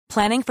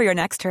Planning for your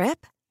next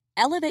trip?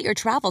 Elevate your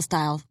travel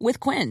style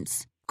with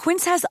Quince.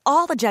 Quince has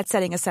all the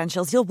jet-setting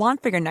essentials you'll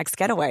want for your next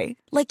getaway,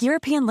 like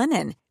European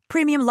linen,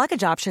 premium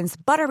luggage options,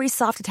 buttery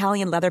soft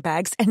Italian leather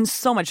bags, and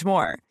so much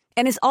more.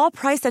 And is all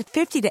priced at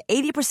 50 to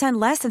 80%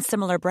 less than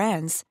similar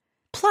brands.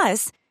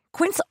 Plus,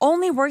 Quince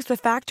only works with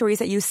factories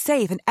that use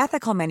safe and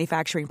ethical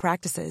manufacturing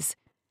practices.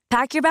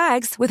 Pack your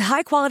bags with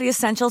high-quality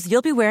essentials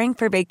you'll be wearing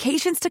for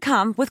vacations to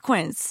come with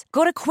Quince.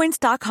 Go to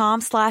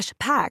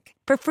quince.com/pack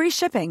for free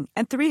shipping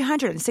and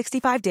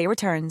 365-day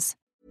returns.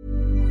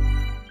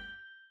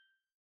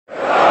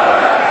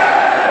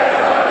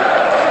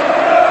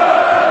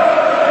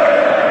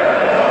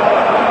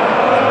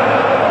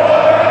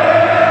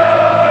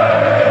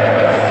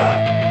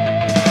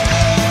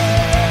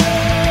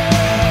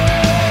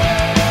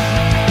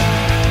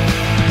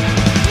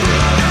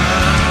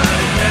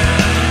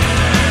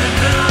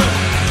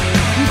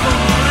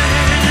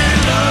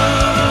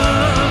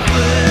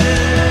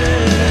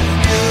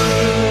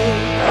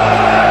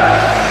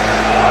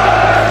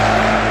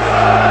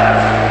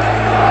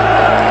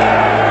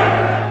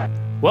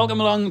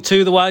 Welcome along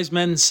to the Wise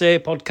Men Say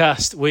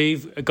podcast.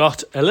 We've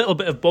got a little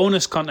bit of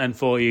bonus content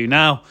for you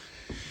now.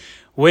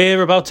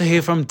 We're about to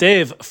hear from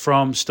Dave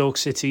from Stoke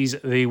City's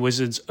The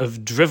Wizards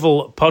of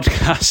Drivel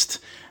podcast.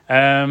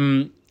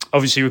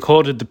 Obviously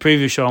recorded the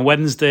previous show on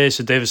Wednesday,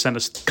 so Dave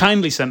has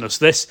kindly sent us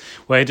this,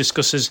 where he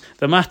discusses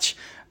the match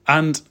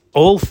and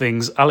all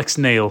things Alex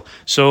Neil.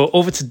 So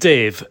over to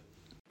Dave.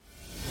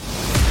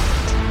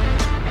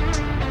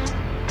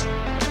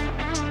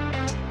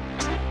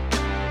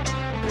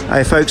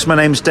 Hi folks, my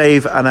name's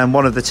Dave and I'm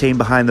one of the team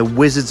behind the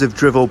Wizards of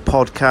Drivel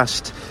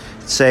podcast.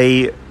 It's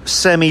a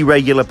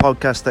semi-regular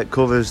podcast that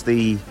covers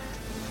the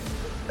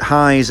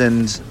highs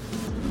and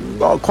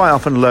quite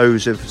often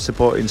lows of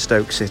supporting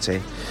Stoke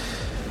City.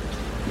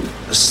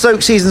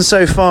 Stoke season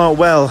so far,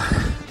 well,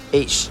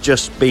 it's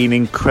just been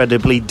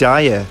incredibly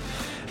dire.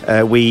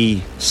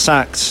 We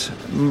sacked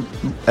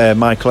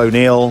Michael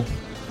O'Neill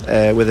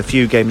with a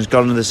few games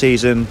gone in the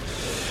season.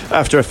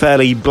 After a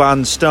fairly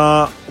bland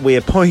start, we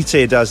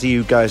appointed, as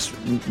you guys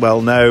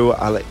well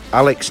know,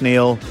 Alex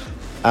Neil,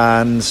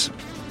 and,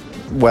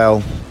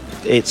 well,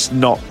 it's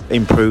not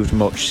improved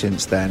much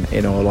since then,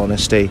 in all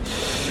honesty.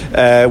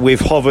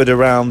 We've hovered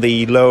around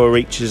the lower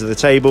reaches of the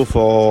table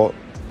for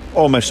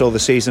almost all the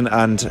season,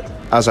 and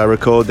as I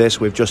record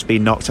this, we've just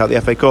been knocked out the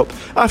FA Cup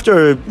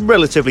after a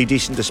relatively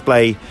decent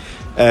display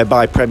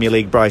by Premier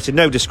League Brighton.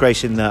 No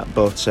disgrace in that,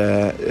 but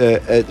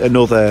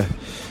another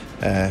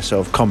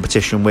sort of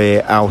competition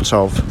we're out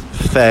of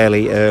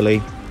fairly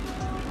early.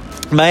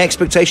 My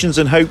expectations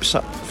and hopes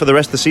for the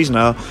rest of the season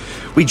are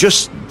we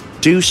just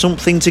do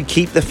something to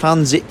keep the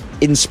fans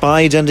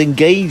inspired and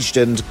engaged,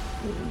 and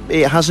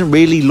it hasn't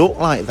really looked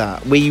like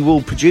that. We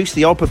will produce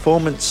the odd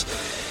performance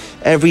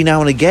every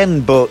now and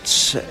again,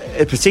 but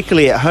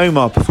particularly at home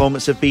our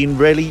performances have been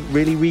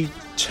really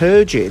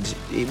turgid.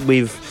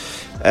 We've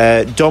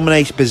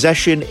dominated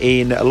possession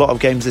in a lot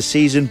of games this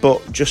season,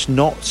 but just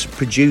not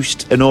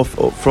produced enough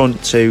up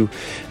front to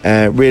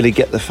really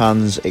get the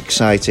fans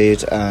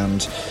excited,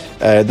 and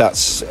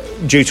that's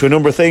due to a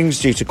number of things,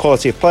 due to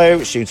quality of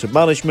player, it's due to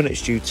management,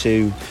 it's due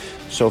to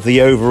sort of the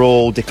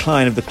overall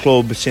decline of the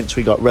club since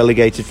we got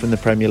relegated from the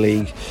Premier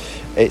League.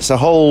 It's a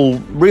whole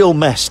real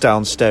mess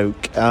down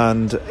Stoke,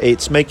 and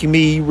it's making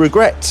me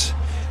regret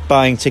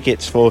buying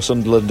tickets for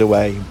Sunderland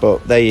away,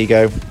 but there you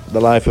go,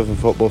 the life of a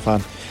football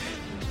fan.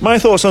 My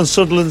thoughts on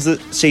Sunderland's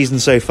season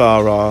so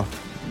far are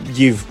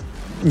you've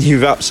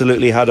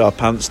absolutely had our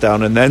pants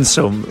down and then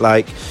some.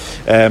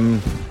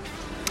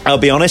 I'll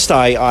be honest,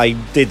 I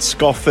did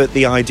scoff at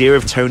the idea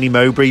of Tony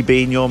Mowbray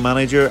being your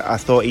manager. I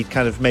thought he'd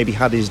kind of maybe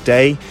had his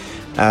day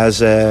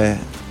as a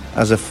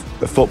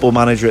football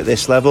manager at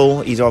this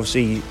level. He's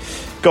obviously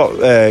got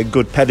a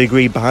good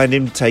pedigree behind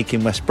him,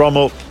 taking West Brom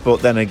up,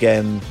 but then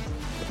again,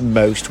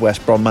 most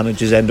West Brom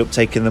managers end up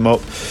taking them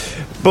up.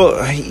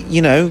 But,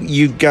 you know,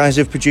 you guys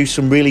have produced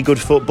some really good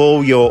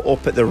football. You're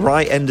up at the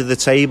right end of the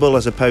table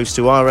as opposed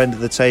to our end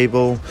of the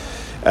table.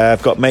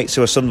 I've got mates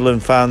who are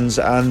Sunderland fans,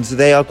 and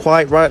they are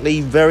quite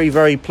rightly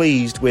very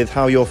pleased with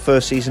how your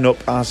first season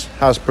up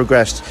has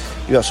progressed.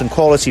 You've got some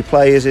quality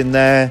players in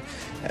there.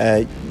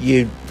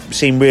 You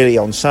seem really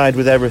on side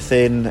with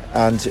everything,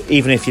 and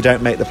even if you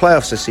don't make the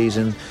playoffs this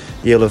season,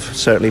 you'll have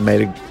certainly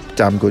made a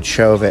damn good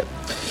show of it.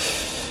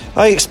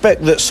 I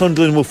expect that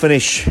Sunderland will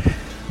finish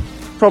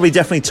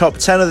definitely top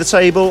 10 of the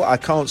table. I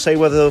can't say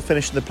whether they'll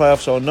finish in the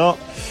playoffs or not.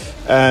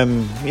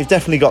 You've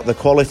definitely got the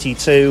quality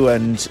too,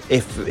 and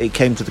if it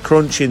came to the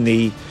crunch in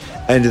the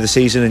end of the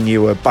season and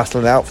you were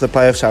battling out for the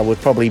playoffs, I would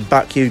probably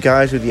back you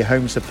guys with your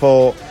home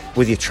support,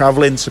 with your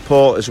travelling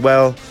support as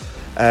well,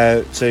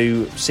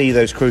 to see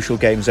those crucial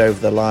games over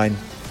the line.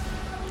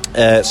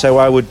 So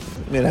I would,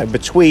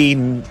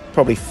 between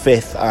probably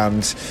 5th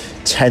and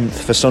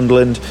 10th for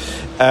Sunderland,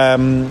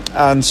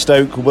 and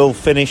Stoke will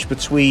finish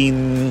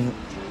between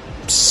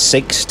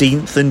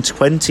 16th and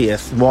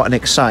 20th. What an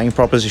exciting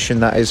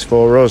proposition that is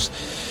for us.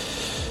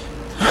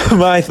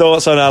 My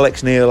thoughts on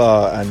Alex Neil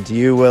are, and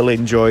you will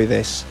enjoy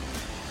this: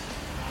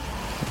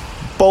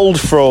 bold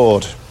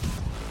fraud,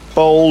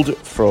 bold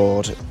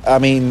fraud. I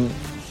mean,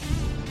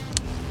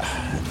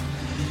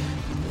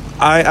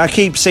 I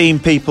keep seeing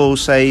people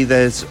say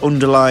there's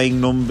underlying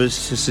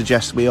numbers to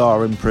suggest we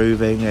are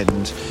improving,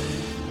 and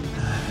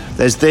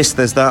there's this,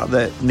 there's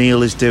that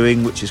Neil is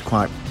doing, which is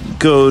quite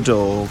good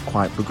or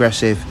quite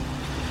progressive.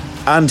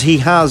 And he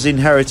has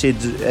inherited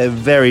a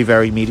very,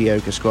 very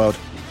mediocre squad.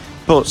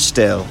 But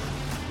still,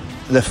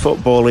 the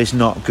football is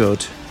not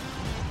good.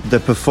 The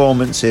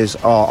performances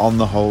are, on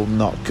the whole,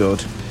 not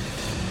good.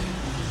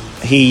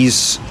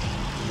 He's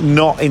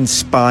not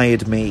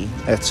inspired me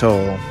at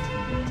all.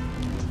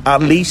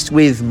 At least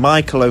with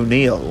Michael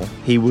O'Neill,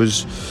 he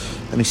was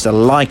at least a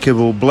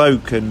likeable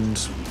bloke, and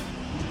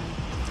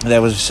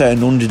there was a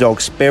certain underdog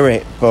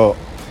spirit. But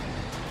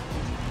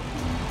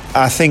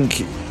I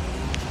think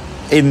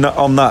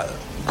on that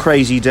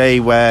crazy day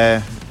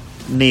where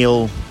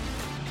Neil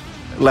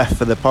left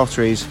for the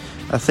Potteries,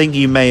 I think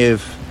you may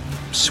have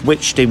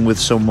switched him with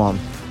someone,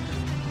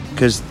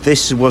 because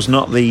this was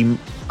not the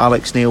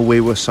Alex Neil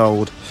we were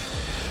sold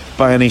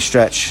by any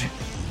stretch.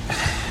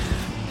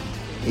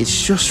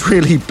 It's just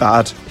really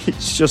bad.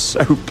 It's just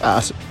so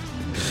bad.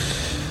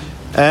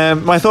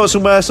 My thoughts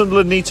on where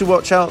Sunderland need to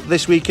watch out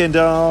this weekend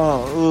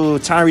are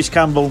Tyrese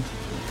Campbell.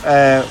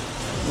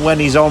 When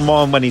he's on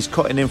one, when he's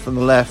cutting in from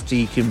the left,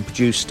 he can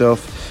produce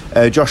stuff.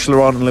 Josh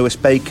Laurent and Lewis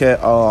Baker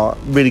are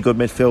really good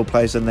midfield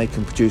players, and they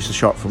can produce a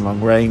shot from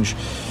long range.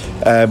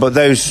 But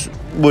those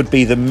would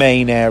be the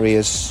main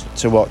areas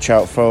to watch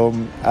out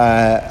from.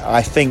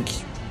 I think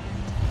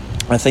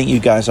you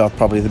guys are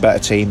probably the better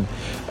team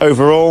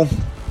overall.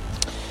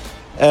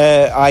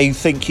 I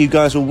think you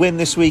guys will win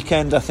this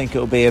weekend. I think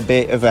it'll be a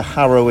bit of a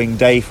harrowing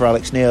day for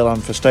Alex Neil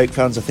and for Stoke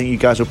fans. I think you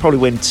guys will probably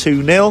win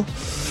 2-0,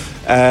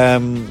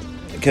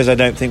 because I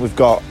don't think we've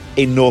got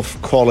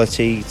enough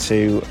quality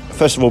to,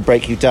 first of all,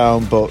 break you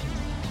down, but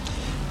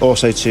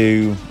also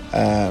to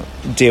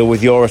deal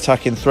with your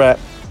attacking threat.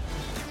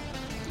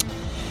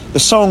 The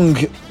song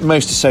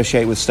most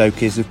associated with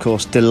Stoke is, of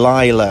course,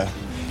 Delilah,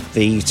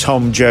 the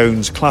Tom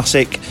Jones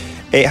classic.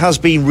 It has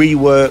been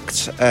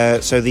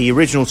reworked, so the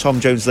original Tom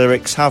Jones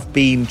lyrics have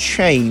been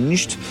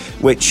changed,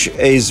 which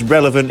is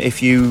relevant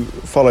if you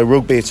follow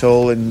rugby at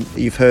all, and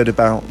you've heard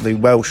about the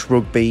Welsh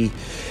rugby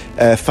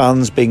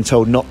fans being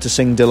told not to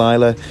sing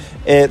Delilah.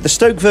 The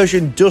Stoke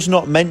version does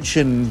not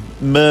mention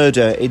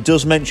murder. It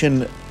does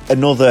mention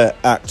another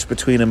act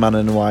between a man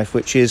and a wife,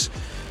 which is,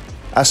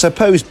 I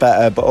suppose,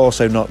 better, but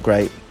also not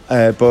great.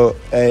 But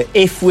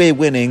if we're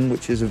winning,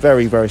 which is a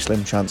very, very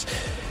slim chance,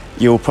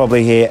 you'll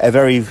probably hear a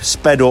very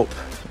sped up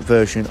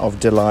version of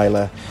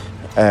Delilah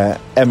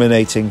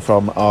emanating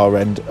from our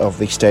end of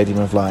the Stadium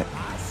of Light.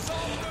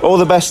 All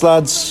the best,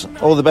 lads.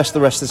 All the best the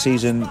rest of the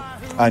season.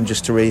 And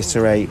just to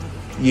reiterate,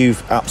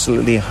 you've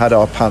absolutely had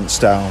our pants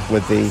down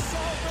with the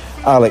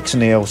Alex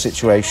Neil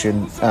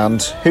situation.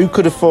 And who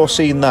could have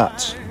foreseen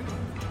that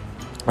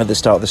at the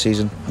start of the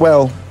season?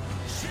 Well,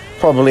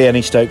 probably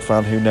any Stoke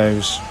fan who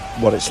knows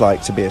what it's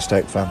like to be a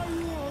Stoke fan.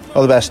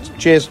 All the best.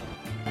 Cheers.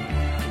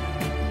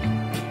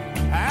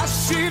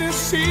 As she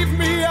deceived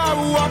me, I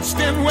watched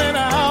and went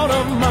out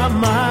of my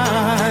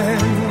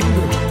mind.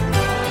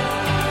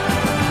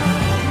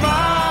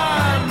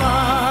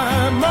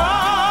 My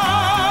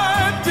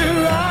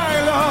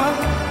Delilah.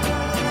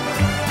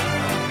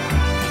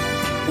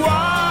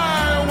 Why,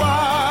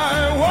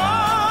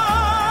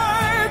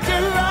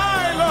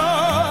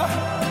 Delilah?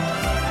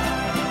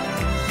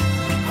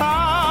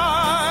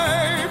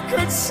 I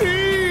could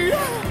see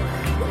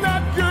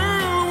that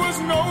girl was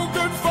no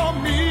good for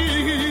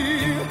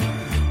me,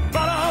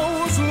 but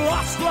I was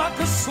lost like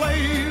a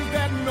slave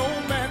that no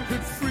man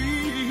could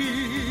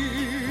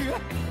free.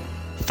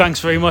 Thanks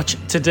very much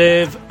to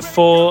Dave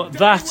for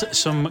that.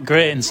 Some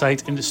great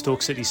insight into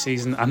Stoke City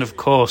season, and of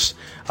course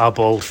our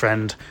bold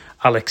friend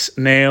Alex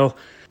Neil.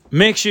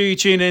 Make sure you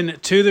tune in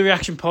to the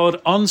Reaction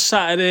Pod on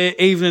Saturday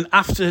evening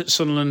after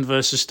Sunderland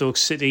versus Stoke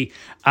City,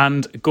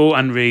 and go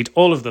and read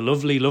all of the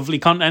lovely, lovely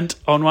content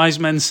on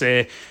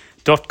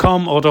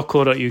wisemensay.com or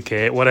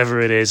 .co.uk, whatever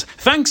it is.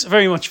 Thanks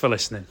very much for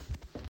listening.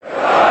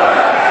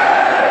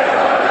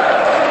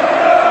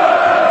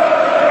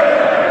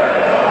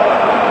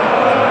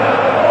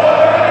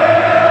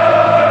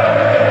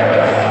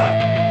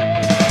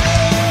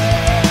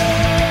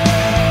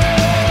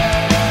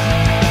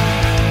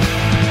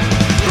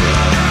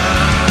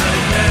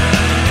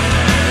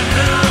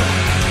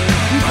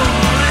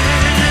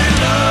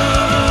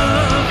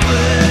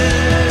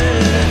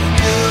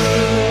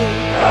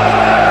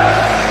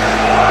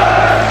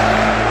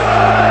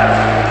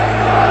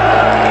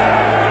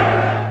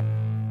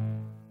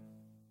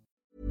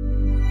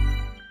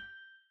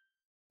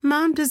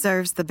 Mom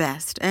deserves the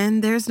best,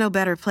 and there's no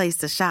better place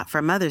to shop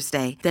for Mother's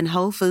Day than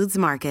Whole Foods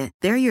Market.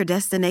 They're your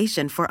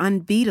destination for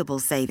unbeatable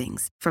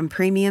savings, from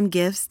premium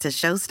gifts to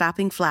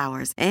show-stopping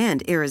flowers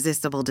and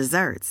irresistible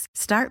desserts.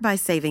 Start by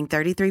saving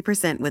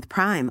 33% with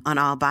Prime on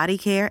all body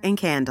care and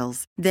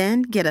candles.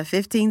 Then get a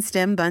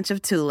 15-stem bunch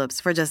of tulips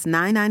for just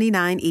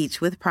 $9.99 each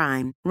with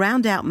Prime.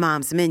 Round out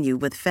Mom's menu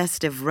with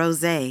festive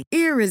rosé,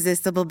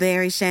 irresistible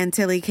berry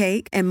chantilly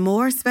cake, and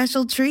more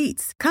special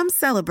treats. Come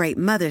celebrate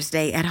Mother's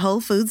Day at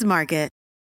Whole Foods Market.